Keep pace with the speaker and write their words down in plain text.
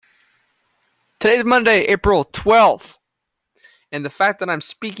Today's Monday, April 12th, and the fact that I'm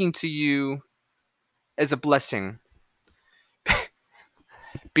speaking to you is a blessing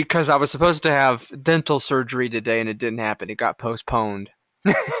because I was supposed to have dental surgery today and it didn't happen. It got postponed.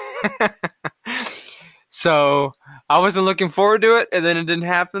 So I wasn't looking forward to it, and then it didn't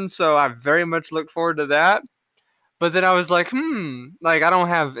happen, so I very much look forward to that. But then I was like, I don't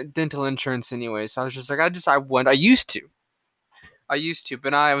have dental insurance anyway, so I was just like, I used to,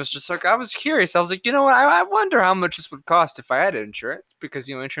 but I was just like, I was curious. I was like, you know what? I wonder how much this would cost if I had insurance, because,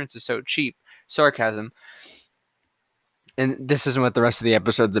 insurance is so cheap. Sarcasm. And this isn't what the rest of the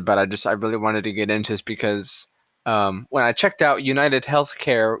episode's about. I really wanted to get into this because when I checked out United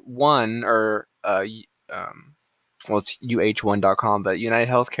Healthcare One, or it's uh1.com, but United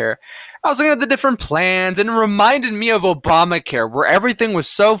Healthcare, I was looking at the different plans, and it reminded me of Obamacare, where everything was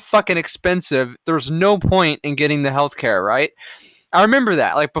so fucking expensive, there was no point in getting the healthcare, right? I remember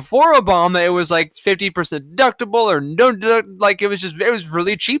that. Like, before Obama, it was like 50% deductible, or no, like, it was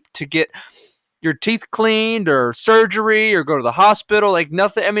really cheap to get your teeth cleaned or surgery or go to the hospital. Like,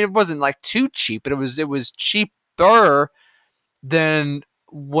 nothing. I mean, it wasn't like too cheap, but it was cheaper than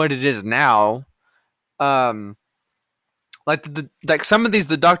what it is now. Like some of these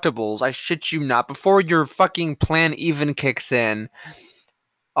deductibles, I shit you not, before your fucking plan even kicks in,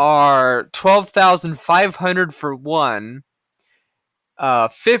 are $12,500 for one.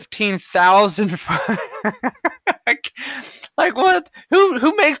 15,000 like what?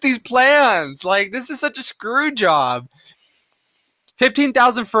 Who makes these plans? Like, this is such a screw job.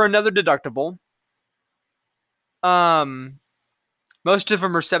 15,000 for another deductible. Most of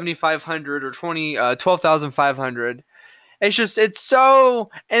them are 7,500 or 12,500. It's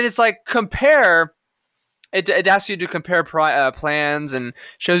so, and it's like, compare. It asks you to compare plans and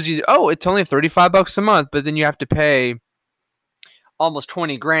shows you, it's only $35 a month, but then you have to pay almost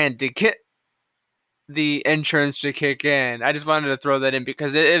 20 grand to get the insurance to kick in. I just wanted to throw that in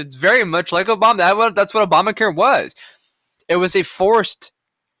because it's very much like Obama. That's what Obamacare was. It was a forced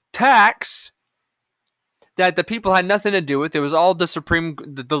tax that the people had nothing to do with. It was all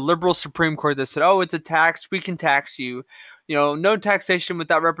the liberal Supreme Court that said, it's a tax, we can tax you. No taxation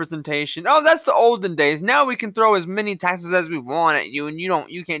without representation. That's the olden days. Now we can throw as many taxes as we want at you, and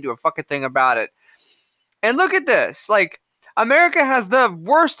you can't do a fucking thing about it. And look at this. Like, America has the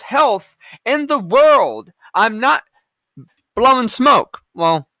worst health in the world. I'm not blowing smoke.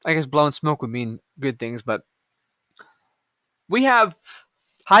 Well, I guess blowing smoke would mean good things, but we have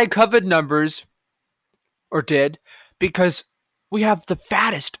high COVID numbers, or did, because we have the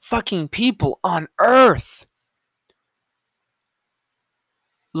fattest fucking people on earth.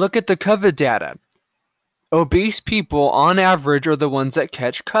 Look at the COVID data. Obese people, on average, are the ones that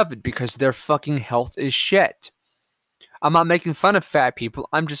catch COVID because their fucking health is shit. I'm not making fun of fat people.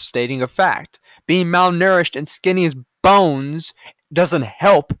 I'm just stating a fact. Being malnourished and skinny as bones doesn't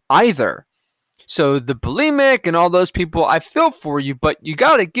help either. So the bulimic and all those people, I feel for you, but you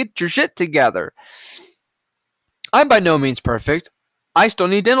gotta get your shit together. I'm by no means perfect. I still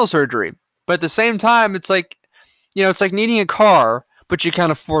need dental surgery. But at the same time, it's like, it's like needing a car, but you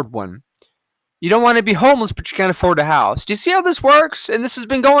can't afford one. You don't want to be homeless, but you can't afford a house. Do you see how this works? And this has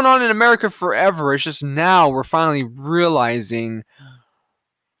been going on in America forever. It's just now we're finally realizing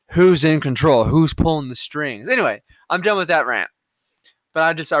who's in control, who's pulling the strings. Anyway, I'm done with that rant. But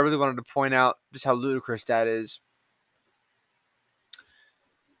I really wanted to point out just how ludicrous that is.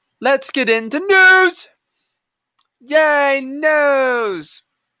 Let's get into news! Yay, news!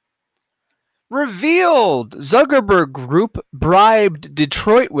 Revealed! Zuckerberg Group bribed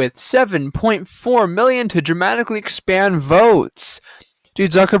Detroit with $7.4 million to dramatically expand votes.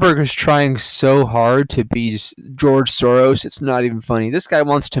 Dude, Zuckerberg is trying so hard to be George Soros. It's not even funny. This guy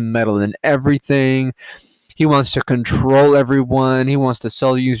wants to meddle in everything. He wants to control everyone. He wants to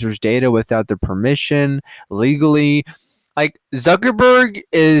sell users' data without their permission, legally. Like, Zuckerberg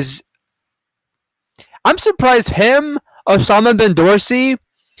is... I'm surprised him, Osama bin Dorsey,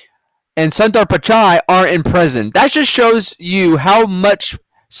 and Sundar Pichai aren't in prison. That just shows you how much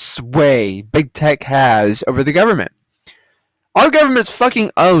sway big tech has over the government. Our government's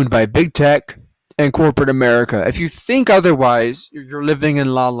fucking owned by big tech and corporate America. If you think otherwise, you're living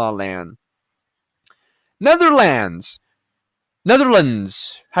in La La Land. Netherlands.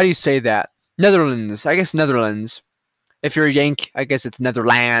 How do you say that? Netherlands. I guess Netherlands. If you're a Yank, I guess it's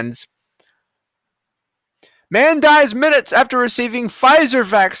Netherlands. Man dies minutes after receiving Pfizer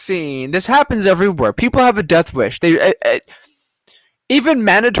vaccine. This happens everywhere. People have a death wish. Even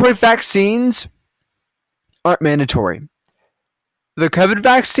mandatory vaccines aren't mandatory. The COVID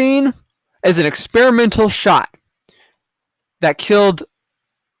vaccine is an experimental shot that killed,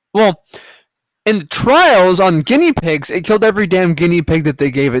 well, In the trials on guinea pigs, it killed every damn guinea pig that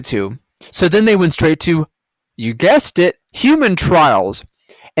they gave it to. So then they went straight to, you guessed it, human trials.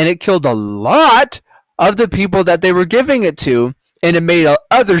 And it killed a lot of the people that they were giving it to, and it made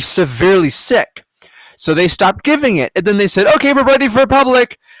others severely sick. So they stopped giving it. And then they said, okay, we're ready for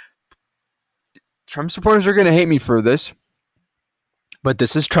public. Trump supporters are going to hate me for this, but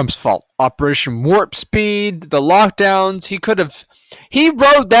this is Trump's fault. Operation Warp Speed, the lockdowns, he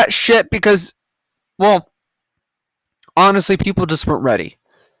wrote that shit because, well, honestly, people just weren't ready.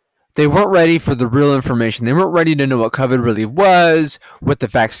 They weren't ready for the real information. They weren't ready to know what COVID really was, what the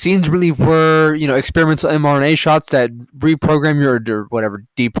vaccines really were, experimental mRNA shots that reprogram or whatever,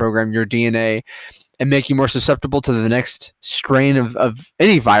 deprogram your DNA and make you more susceptible to the next strain of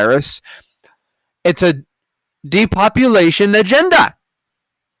any virus. It's a depopulation agenda.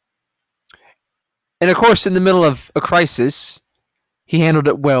 And of course, in the middle of a crisis, he handled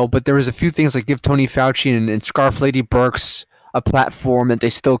it well, but there was a few things like give Tony Fauci and Scarf Lady Burks a platform that they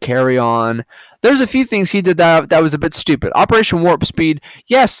still carry on. There's a few things he did that was a bit stupid. Operation Warp Speed,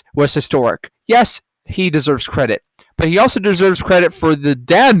 yes, was historic. Yes, he deserves credit. But he also deserves credit for the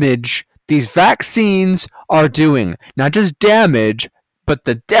damage these vaccines are doing. Not just damage, but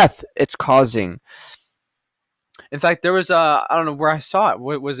the death it's causing. In fact, there was I don't know where I saw it.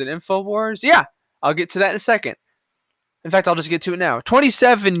 Was it InfoWars? Yeah, I'll get to that in a second. In fact, I'll just get to it now.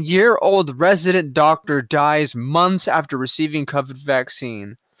 27-year-old resident doctor dies months after receiving COVID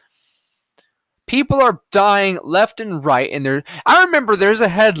vaccine. People are dying left and right, and I remember there's a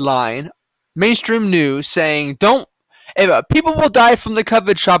headline, mainstream news, saying, people will die from the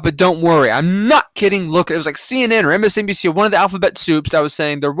COVID shot, but don't worry. I'm not kidding. Look, it was like CNN or MSNBC or one of the alphabet soups that was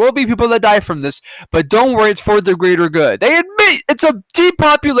saying there will be people that die from this, but don't worry, it's for the greater good. They admit it's a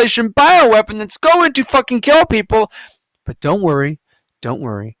depopulation bioweapon that's going to fucking kill people. But don't worry,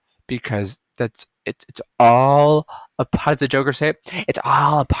 because it's all a part. How does the Joker say it? It's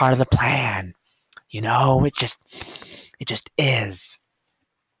all a part of the plan. It just is.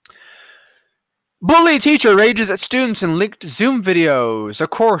 Bully teacher rages at students in leaked Zoom videos. Of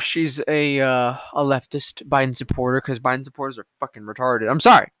course, she's a leftist Biden supporter because Biden supporters are fucking retarded. I'm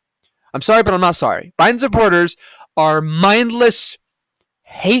sorry, but I'm not sorry. Biden supporters are mindless,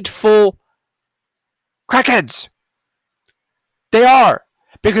 hateful crackheads. They are.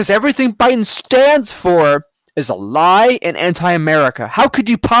 Because everything Biden stands for is a lie and anti-America. How could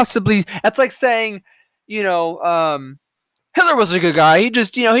you possibly... That's like saying, Hitler was a good guy. He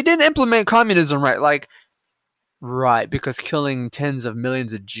just, he didn't implement communism right. Right, because killing tens of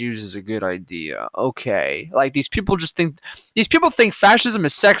millions of Jews is a good idea. Okay. These people think fascism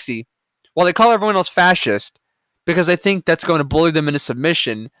is sexy while they call everyone else fascist because they think that's going to bully them into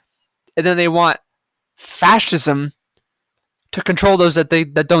submission. And then they want fascism to control those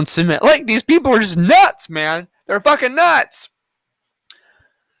that don't submit. These people are just nuts, man. They're fucking nuts.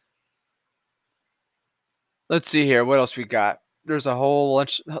 Let's see here. What else we got? There's a whole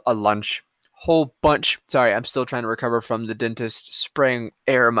bunch. Sorry, I'm still trying to recover from the dentist spraying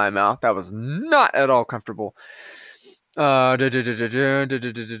air in my mouth. That was not at all comfortable. Hundreds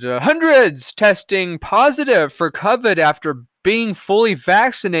testing positive for COVID after being fully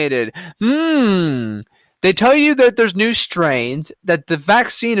vaccinated. They tell you that there's new strains, that the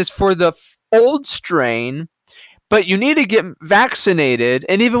vaccine is for the old strain, but you need to get vaccinated.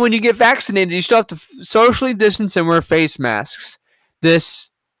 And even when you get vaccinated, you still have to socially distance and wear face masks.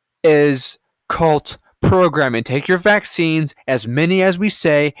 This is cult programming. Take your vaccines, as many as we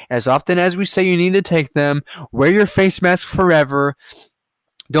say, as often as we say you need to take them. Wear your face mask forever.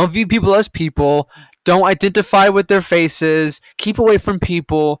 Don't view people as people. Don't identify with their faces. Keep away from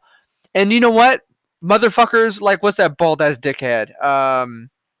people. And you know what? Motherfuckers, what's that bald ass dickhead?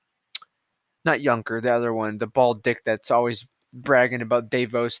 Not Junker, the other one, the bald dick that's always bragging about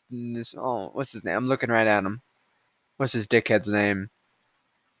Davos. What's his name? I'm looking right at him. What's his dickhead's name?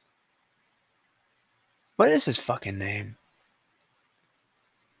 What is his fucking name?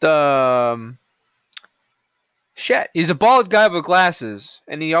 Shit, he's a bald guy with glasses,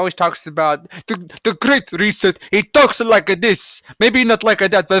 and he always talks about the Great Reset. He talks like this, maybe not like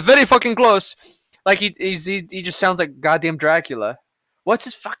that, but very fucking close. He just sounds like goddamn Dracula. What's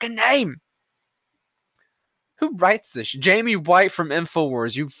his fucking name? Who writes this? Jamie White from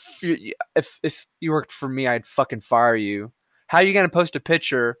InfoWars. If you worked for me, I'd fucking fire you. How are you gonna post a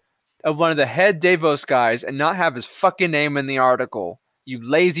picture of one of the head Davos guys and not have his fucking name in the article? You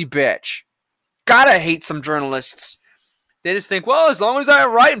lazy bitch. Gotta hate some journalists. They just think, well, as long as I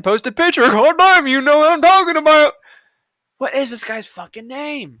write and post a picture, oh damn, you know what I'm talking about. What is this guy's fucking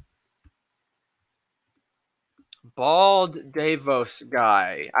name? Bald Davos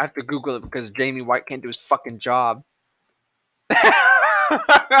guy. I have to Google it because Jamie White can't do his fucking job.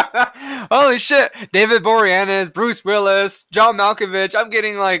 Holy shit. David Boreanaz, Bruce Willis, John Malkovich. I'm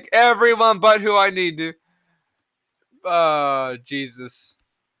getting like everyone but who I need to. Jesus.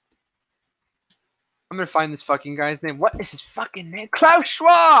 I'm gonna find this fucking guy's name. What is his fucking name? Klaus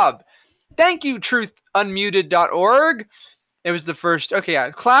Schwab! Thank you, truthunmuted.org. It was the first. Okay,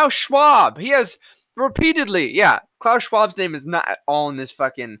 yeah. Klaus Schwab. He has repeatedly. Yeah. Klaus Schwab's name is not at all in this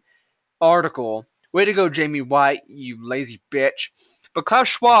fucking article. Way to go, Jamie White, you lazy bitch. But Klaus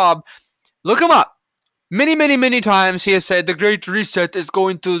Schwab, look him up. Many, many, many times he has said the Great Reset is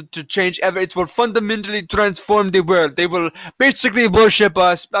going to change everything. It will fundamentally transform the world. They will basically worship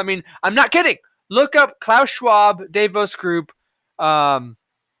us. I mean, I'm not kidding. Look up Klaus Schwab, Davos Group, Great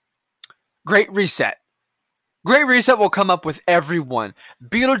Reset. Great Reset will come up with everyone.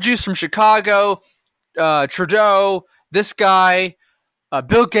 Beetlejuice from Chicago, Trudeau, this guy,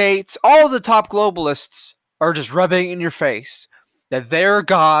 Bill Gates, all the top globalists are just rubbing in your face that they're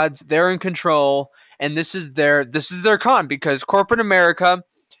gods, they're in control, and this is their con, because corporate America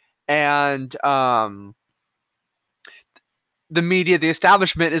and the media, the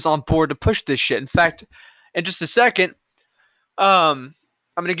establishment is on board to push this shit. In fact, in just a second, I'm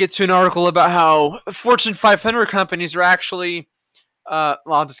going to get to an article about how Fortune 500 companies are actually,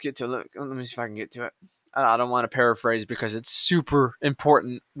 I'll just get to it. Let me see if I can get to it. I don't want to paraphrase because it's super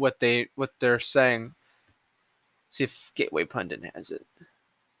important what they're saying. See if Gateway Pundit has it.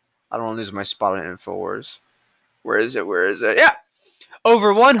 I don't want to lose my spot on InfoWars. Where is it? Yeah.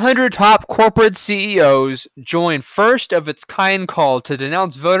 Over 100 top corporate CEOs join first of its kind call to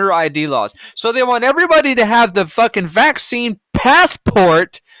denounce voter ID laws. So they want everybody to have the fucking vaccine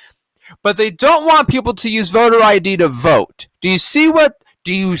passport, but they don't want people to use voter ID to vote. Do you see what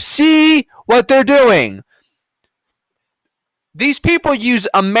they're doing? These people use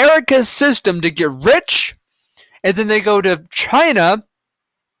America's system to get rich, and then they go to China,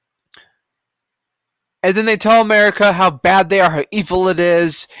 and then they tell America how bad they are, how evil it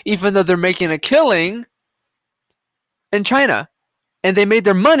is, even though they're making a killing in China. And they made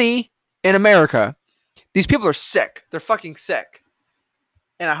their money in America. These people are sick. They're fucking sick.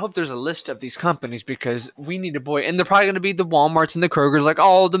 And I hope there's a list of these companies, because we need a boy. And they're probably going to be the Walmarts and the Krogers, like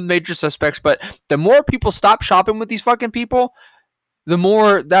all the major suspects. But the more people stop shopping with these fucking people, the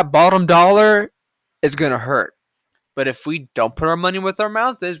more that bottom dollar is going to hurt. But if we don't put our money where our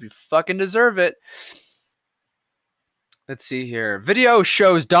mouth is, we fucking deserve it. Let's see here. Video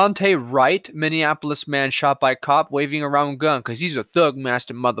shows Dante Wright, Minneapolis man shot by cop waving around gun because he's a thug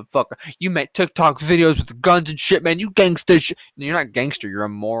master motherfucker. You make TikTok videos with guns and shit, man. You gangster shit. You're not gangster. You're a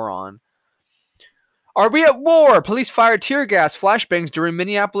moron. Are we at war? Police fire tear gas flashbangs during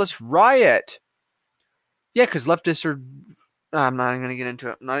Minneapolis riot. Yeah, because leftists are... I'm not going to get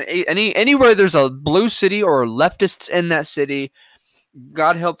into it. Not anywhere there's a blue city or leftists in that city,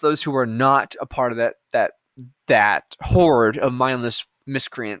 God help those who are not a part of that horde of mindless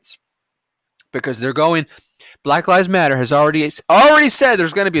miscreants, because they're going. Black Lives Matter has already said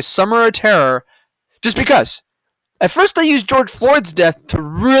there's going to be a summer of terror, just because. At first, they used George Floyd's death to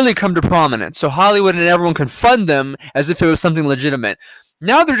really come to prominence, so Hollywood and everyone can fund them as if it was something legitimate.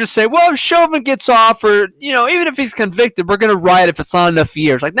 Now they're just saying, well, if Chauvin gets off, or even if he's convicted, we're going to riot if it's not enough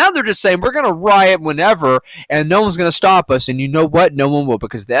years. Like, now they're just saying we're going to riot whenever, and no one's going to stop us. And you know what? No one will,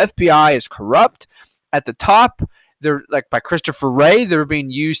 because the FBI is corrupt. At the top, they're like by Christopher Wray. They're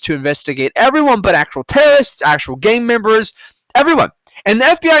being used to investigate everyone but actual terrorists, actual gang members, everyone. And the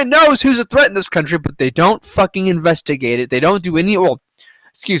FBI knows who's a threat in this country, but they don't fucking investigate it. They don't do any. Well,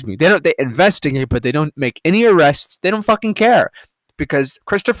 excuse me. They investigate, but they don't make any arrests. They don't fucking care, because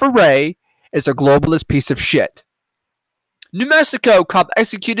Christopher Wray is a globalist piece of shit. New Mexico cop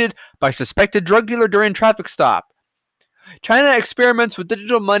executed by suspected drug dealer during traffic stop. China experiments with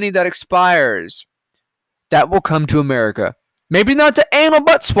digital money that expires. That will come to America. Maybe not to anal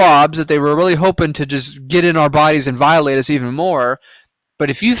butt swabs that they were really hoping to just get in our bodies and violate us even more. But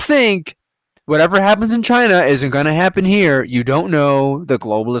if you think whatever happens in China isn't going to happen here, you don't know the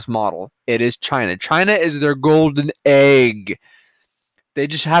globalist model. It is China. China is their golden egg. They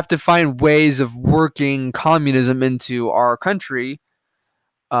just have to find ways of working communism into our country.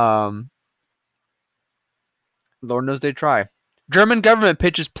 Lord knows they try. German government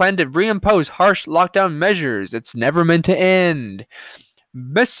pitches plan to reimpose harsh lockdown measures. It's never meant to end.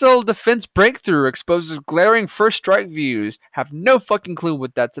 Missile defense breakthrough exposes glaring first strike views. Have no fucking clue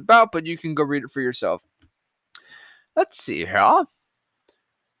what that's about, but you can go read it for yourself. Let's see here.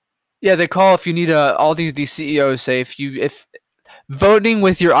 Yeah, they call if you need all these CEOs say if voting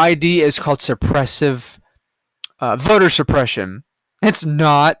with your ID is called suppressive voter suppression. It's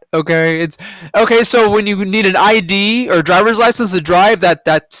not, okay. It's okay. So when you need an ID or driver's license to drive,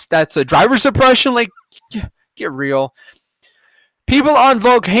 that's a driver suppression. Like, get real. People on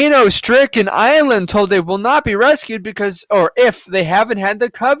volcano-stricken island told they will not be rescued because, or if they haven't had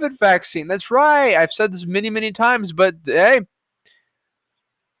the COVID vaccine. That's right. I've said this many, many times, but hey,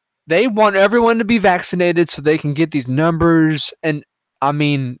 they want everyone to be vaccinated so they can get these numbers, and I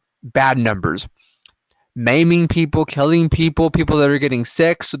mean bad numbers. Maiming people, killing people, people that are getting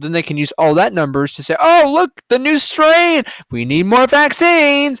sick, so then they can use all that numbers to say, oh, look, the new strain. We need more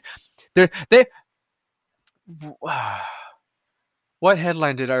vaccines. They What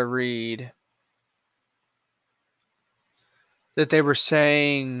headline did I read? That they were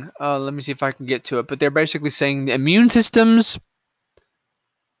saying, let me see if I can get to it, but they're basically saying the immune systems,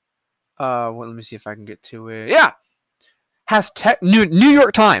 well, let me see if I can get to it. Yeah. New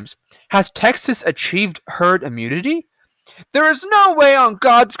York Times, has Texas achieved herd immunity? There is no way on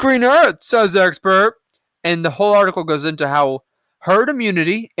God's green earth, says the expert. And the whole article goes into how herd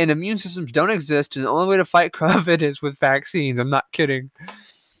immunity and immune systems don't exist, and the only way to fight COVID is with vaccines. I'm not kidding.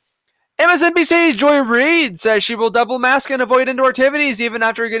 MSNBC's Joy Reid says she will double mask and avoid indoor activities even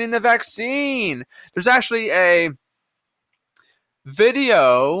after getting the vaccine. There's actually a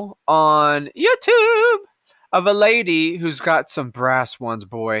video on YouTube of a lady who's got some brass ones,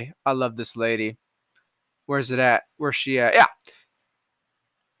 boy. I love this lady. Where's it at? Where's she at? Yeah.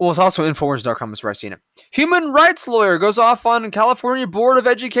 Well, it's also Infowars.com is where I've seen it. Human rights lawyer goes off on California Board of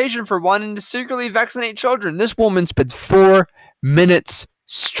Education for wanting to secretly vaccinate children. This woman spends 4 minutes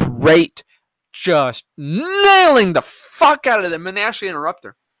straight just nailing the fuck out of them, and they actually interrupt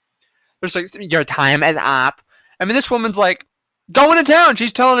her. There's like, your time is up. I mean, this woman's like, going to town.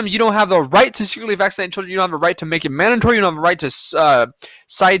 She's telling him you don't have the right to secretly vaccinate children. You don't have a right to make it mandatory. You don't have a right to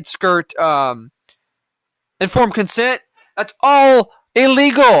side skirt informed consent. That's all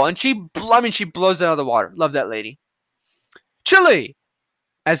illegal. And she blows it out of the water. Love that lady. Chile,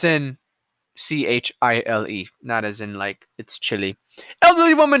 as in Chile, not as in like it's chili.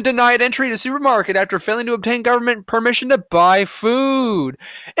 Elderly woman denied entry to supermarket after failing to obtain government permission to buy food.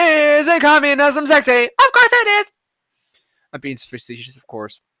 Isn't communism sexy? Of course it is. I'm being facetious, of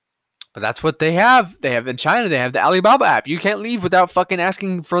course. But that's what they have. They have in China, they have the Alibaba app. You can't leave without fucking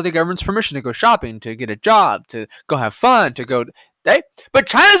asking for the government's permission to go shopping, to get a job, to go have fun, to go... But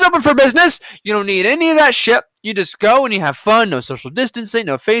China's open for business. You don't need any of that shit. You just go and you have fun. No social distancing,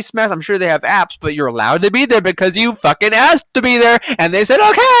 no face masks. I'm sure they have apps, but you're allowed to be there because you fucking asked to be there. And they said,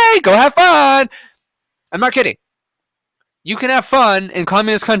 okay, go have fun. I'm not kidding. You can have fun in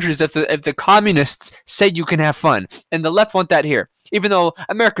communist countries if the communists say you can have fun. And the left want that here. Even though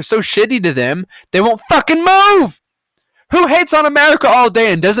America's so shitty to them, they won't fucking move! Who hates on America all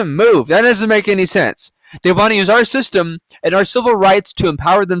day and doesn't move? That doesn't make any sense. They want to use our system and our civil rights to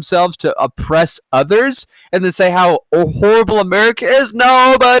empower themselves to oppress others and then say how horrible America is.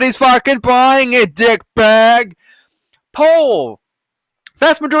 Nobody's fucking buying it, dickbag! Poll!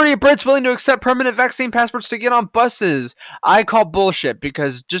 Vast majority of Brits willing to accept permanent vaccine passports to get on buses. I call bullshit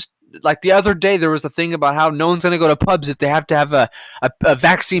because just like the other day there was a thing about how no one's going to go to pubs if they have to have a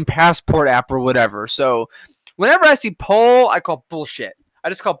vaccine passport app or whatever. So whenever I see poll, I call bullshit. I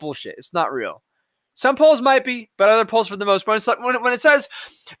just call bullshit. It's not real. Some polls might be, but other polls for the most part, it's like when it says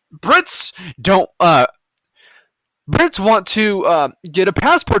Brits want to get a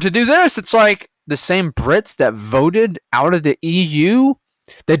passport to do this, it's like the same Brits that voted out of the EU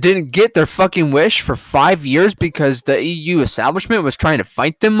that didn't get their fucking wish for 5 years because the EU establishment was trying to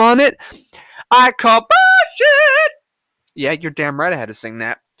fight them on it. I call bullshit! Yeah, you're damn right I had to sing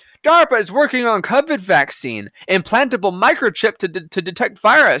that. DARPA is working on COVID vaccine, implantable microchip to detect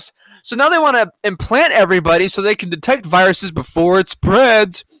virus. So now they want to implant everybody so they can detect viruses before it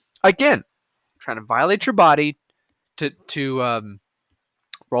spreads. Again, trying to violate your body to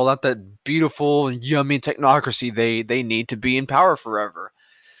roll out that beautiful, yummy technocracy they need to be in power forever.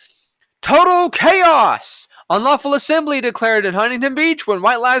 Total chaos! Unlawful assembly declared in Huntington Beach when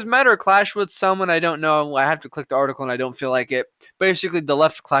White Lives Matter clashed with someone I don't know. I have to click the article and I don't feel like it. Basically, the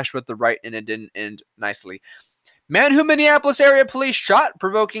left clashed with the right and it didn't end nicely. Man who Minneapolis area police shot,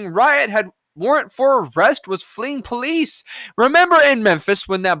 provoking riot, had warrant for arrest, was fleeing police. Remember in Memphis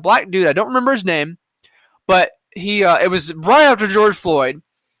when that black dude, I don't remember his name, but it was right after George Floyd,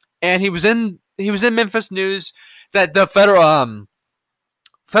 and he was in Memphis news that the federal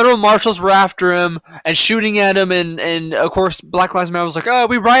marshals were after him and shooting at him, and of course Black Lives Matter was like, oh,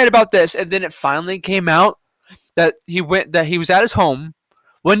 we riot about this, and then it finally came out that he was at his home,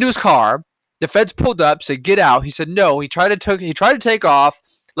 went to his car, the feds pulled up, said get out. He said no. He tried to take off,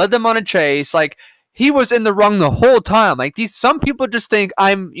 led them on a chase. Like, He was in the wrong the whole time. Like some people just think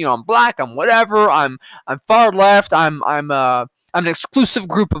I'm black, I'm whatever, I'm far left, I'm an exclusive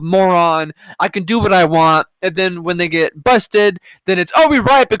group of moron. I can do what I want, and then when they get busted, then it's we're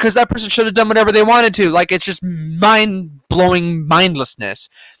right because that person should have done whatever they wanted to. Like it's just mind blowing mindlessness.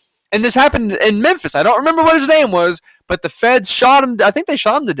 And this happened in Memphis. I don't remember what his name was, but the feds shot him. I think they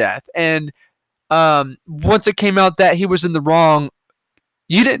shot him to death. And once it came out that he was in the wrong,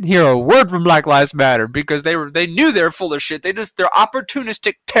 you didn't hear a word from Black Lives Matter because they knew they were full of shit. They're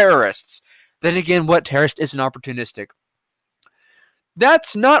opportunistic terrorists. Then again, what terrorist isn't opportunistic?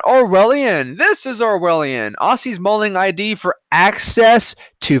 That's not Orwellian. This is Orwellian. Aussies mulling ID for access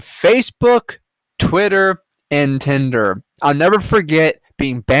to Facebook, Twitter, and Tinder. I'll never forget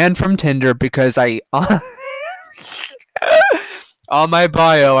being banned from Tinder because on my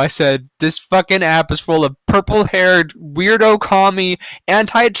bio, I said, this fucking app is full of purple-haired, weirdo commie,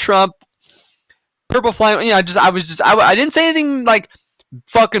 anti-Trump, purple flying. I didn't say anything like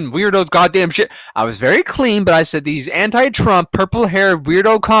fucking weirdos, goddamn shit. I was very clean, but I said these anti-Trump, purple-haired,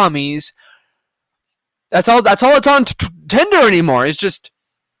 weirdo commies. That's all it's on Tinder anymore. It's just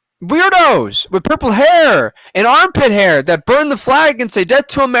weirdos with purple hair and armpit hair that burn the flag and say death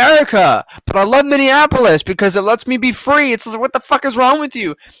to America. But I love Minneapolis because it lets me be free. It's like, what the fuck is wrong with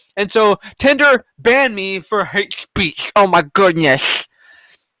you? And so Tinder banned me for hate speech. Oh my goodness.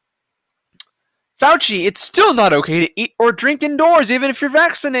 Fauci, it's still not okay to eat or drink indoors even if you're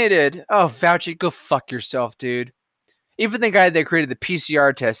vaccinated. Oh, Fauci, go fuck yourself, dude. Even the guy that created the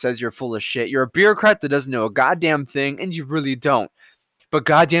PCR test says you're full of shit. You're a bureaucrat that doesn't know a goddamn thing, and you really don't. But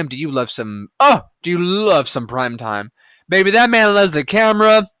goddamn, do you love some prime time? Baby, that man loves the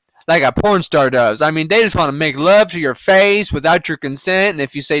camera like a porn star does. I mean, they just want to make love to your face without your consent, and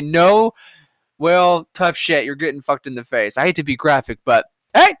if you say no, well, tough shit, you're getting fucked in the face. I hate to be graphic, but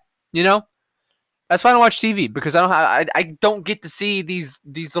hey, that's why I don't watch TV, because I don't get to see these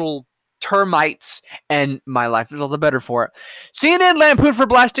little termites, and my life is all the better for it. CNN lampooned for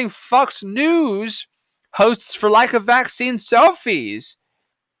blasting Fox News hosts for lack of vaccine selfies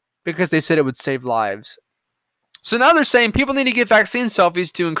because they said it would save lives. So now they're saying people need to get vaccine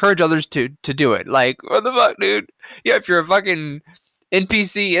selfies to encourage others to do it. Like, what the fuck, dude? Yeah, if you're a fucking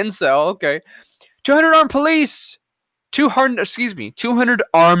NPC incel, okay. 200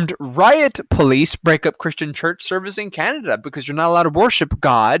 armed riot police break up Christian church service in Canada because you're not allowed to worship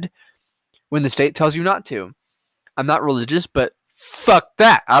God when the state tells you not to. I'm not religious, but fuck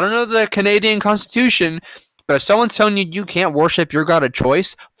that. I don't know the Canadian Constitution, but if someone's telling you you can't worship your God of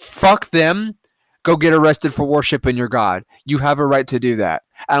choice, fuck them. Go get arrested for worshiping your God. You have a right to do that.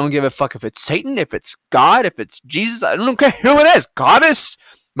 I don't give a fuck if it's Satan, if it's God, if it's Jesus. I don't care who it is. Goddess.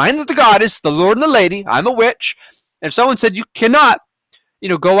 Mine's the goddess, the Lord and the lady. I'm a witch. And if someone said you cannot,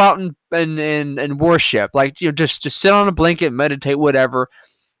 go out and worship, like, just sit on a blanket, meditate, whatever,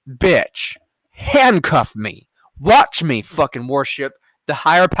 bitch, handcuff me. Watch me fucking worship the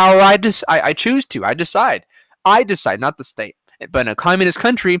higher power I choose to. I decide. I decide, not the state. But in a communist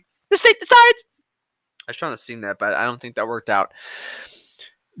country, the state decides. I was trying to sing that, but I don't think that worked out.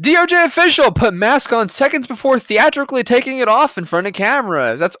 DOJ official put mask on seconds before theatrically taking it off in front of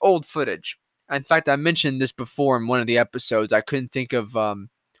cameras. That's old footage. In fact, I mentioned this before in one of the episodes. I couldn't think of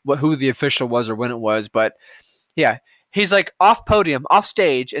who the official was or when it was, but yeah. He's like off podium, off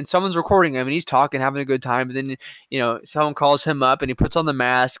stage, and someone's recording him, and he's talking, having a good time. And then, someone calls him up, and he puts on the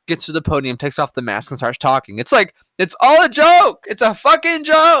mask, gets to the podium, takes off the mask, and starts talking. It's like, it's all a joke. It's a fucking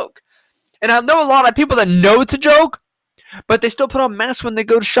joke. And I know a lot of people that know it's a joke, but they still put on masks when they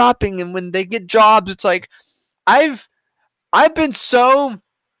go shopping and when they get jobs. It's like, I've been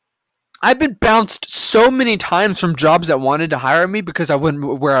bounced so many times from jobs that wanted to hire me because I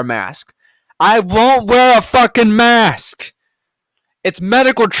wouldn't wear a mask. I won't wear a fucking mask. It's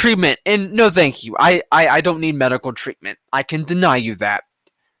medical treatment. And no, thank you. I don't need medical treatment. I can deny you that.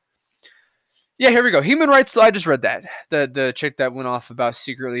 Yeah, here we go. Human rights. I just read that. The chick that went off about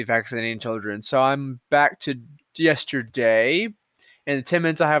secretly vaccinating children. So I'm back to yesterday. And the 10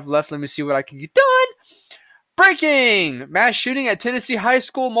 minutes I have left, let me see what I can get done. Breaking! Mass shooting at Tennessee high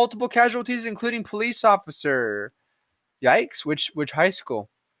school. Multiple casualties, including police officer. Yikes. Which high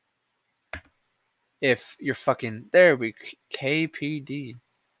school? If you're fucking there, KPD.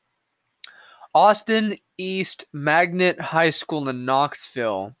 Austin East Magnet High School in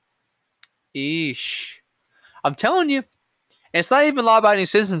Knoxville. Eesh. I'm telling you. And it's not even law-abiding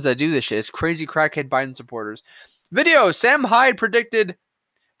citizens that do this shit. It's crazy crackhead Biden supporters. Video. Sam Hyde predicted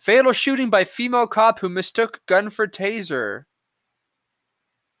fatal shooting by female cop who mistook gun for taser.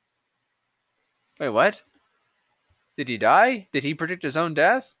 Wait, what? Did he die? Did he predict his own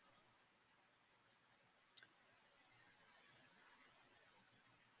death?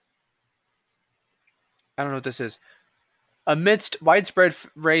 I don't know what this is. Amidst widespread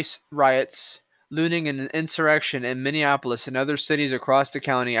race riots, looting, and insurrection in Minneapolis and other cities across the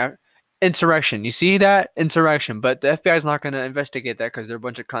county. Insurrection. You see that? Insurrection. But the FBI is not going to investigate that because they're a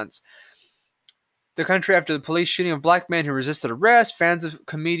bunch of cunts. The country after the police shooting of a black man who resisted arrest. Fans of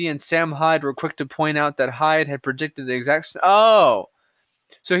comedian Sam Hyde were quick to point out that Hyde had predicted the exact... Oh!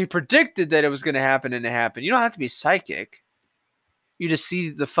 So he predicted that it was going to happen and it happened. You don't have to be psychic. You just see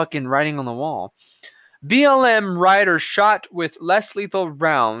the fucking writing on the wall. BLM rider shot with less lethal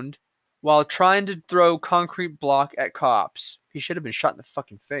round while trying to throw concrete block at cops. He should have been shot in the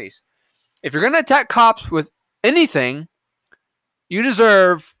fucking face. If you're going to attack cops with anything, you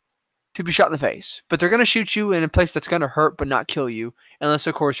deserve to be shot in the face. But they're going to shoot you in a place that's going to hurt but not kill you. Unless,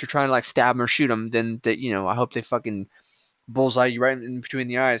 of course, you're trying to like stab them or shoot them. Then, I hope they fucking bullseye you right in between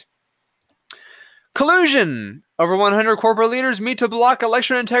the eyes. Collusion! Over 100 corporate leaders meet to block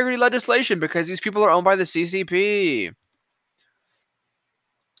election integrity legislation because these people are owned by the CCP.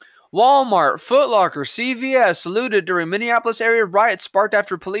 Walmart, Foot Locker, CVS looted during Minneapolis area riot sparked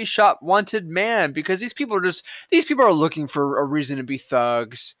after police shot wanted man because these people are looking for a reason to be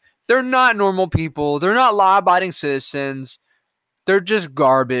thugs. They're not normal people. They're not law-abiding citizens. They're just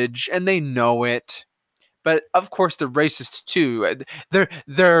garbage and they know it. But of course they're racist too.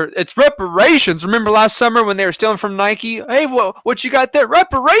 It's reparations. Remember last summer when they were stealing from Nike? Hey, what you got there?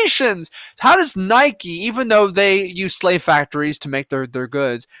 Reparations. How does Nike, even though they use slave factories to make their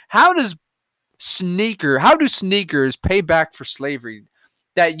goods, how do sneakers pay back for slavery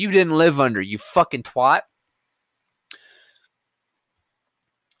that you didn't live under, you fucking twat?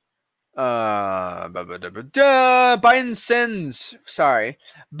 Biden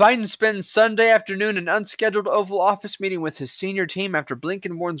spends Sunday afternoon an unscheduled Oval Office meeting with his senior team after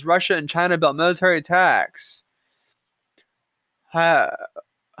Blinken warns Russia and China about military attacks.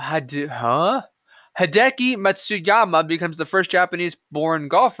 Hideki Matsuyama becomes the first Japanese-born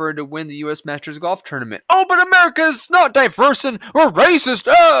golfer to win the U.S. Masters Golf Tournament. Oh, but America's not diverse and we're racist!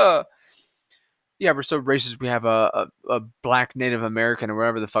 Yeah, we're so racist we have a black Native American or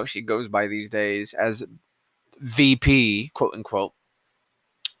whatever the fuck she goes by these days as VP, quote unquote.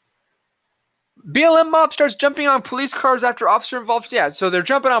 BLM mob starts jumping on police cars after officer involved. Yeah, so they're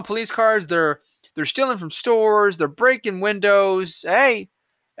jumping on police cars. They're stealing from stores. They're breaking windows. Hey,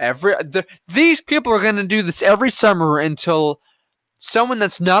 these people are going to do this every summer until someone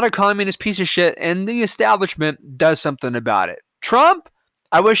that's not a communist piece of shit in the establishment does something about it. Trump?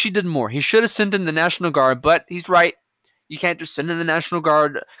 I wish he did more. He should have sent in the National Guard, but he's right. You can't just send in the National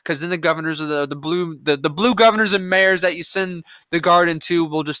Guard because then the governors of the blue governors and mayors that you send the guard into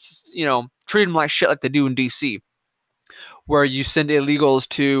will just treat them like shit like they do in D.C., where you send illegals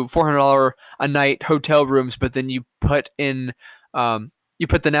to $400 a night hotel rooms, but then you put the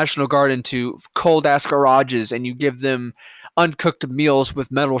National Guard into cold ass garages and you give them uncooked meals with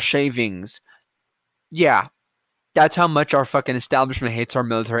metal shavings. Yeah. That's how much our fucking establishment hates our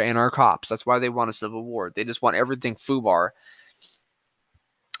military and our cops. That's why they want a civil war. They just want everything FUBAR.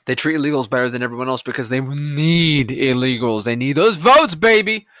 They treat illegals better than everyone else because they need illegals. They need those votes,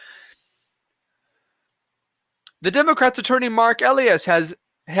 baby. The Democrats' attorney Mark Elias has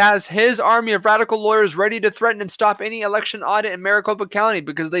his army of radical lawyers ready to threaten and stop any election audit in Maricopa County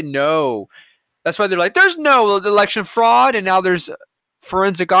because they know. That's why they're like, there's no election fraud, and now there's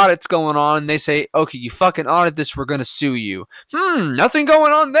forensic audits going on, and they say, okay, you fucking audit this, we're going to sue you. Nothing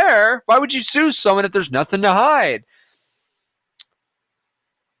going on there. Why would you sue someone if there's nothing to hide?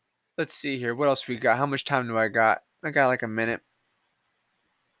 Let's see here. What else we got? How much time do I got? I got like a minute.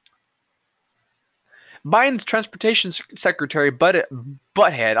 Biden's transportation secretary, Butthead,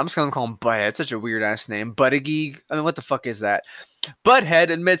 I'm just going to call him Butthead. It's such a weird-ass name. Buttigieg. I mean, what the fuck is that? Butthead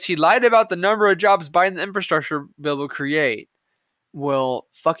admits he lied about the number of jobs Biden's infrastructure bill will create. Well,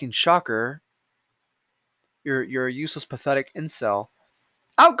 fucking shocker. You're a useless, pathetic incel.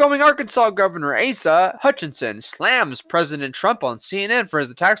 Outgoing Arkansas Governor Asa Hutchinson slams President Trump on CNN for his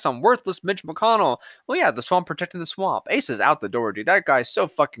attacks on worthless Mitch McConnell. Well, yeah, the swamp protecting the swamp. Asa's out the door, dude. That guy's so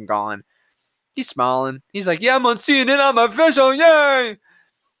fucking gone. He's smiling. He's like, yeah, I'm on CNN. I'm official. Yay!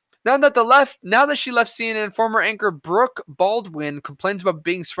 Now that she left CNN, former anchor Brooke Baldwin complains about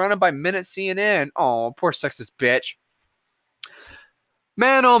being surrounded by men at CNN. Oh, poor sexist bitch.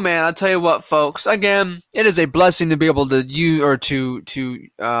 Man, oh man, I'll tell you what, folks. Again, it is a blessing to be able to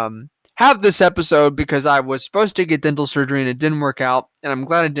have this episode because I was supposed to get dental surgery and it didn't work out, and I'm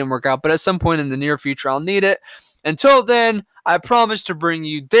glad it didn't work out. But at some point in the near future, I'll need it. Until then, I promise to bring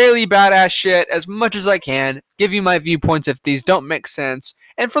you daily badass shit as much as I can, give you my viewpoints if these don't make sense,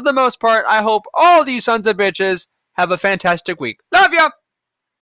 and for the most part, I hope all these sons of bitches have a fantastic week. Love ya!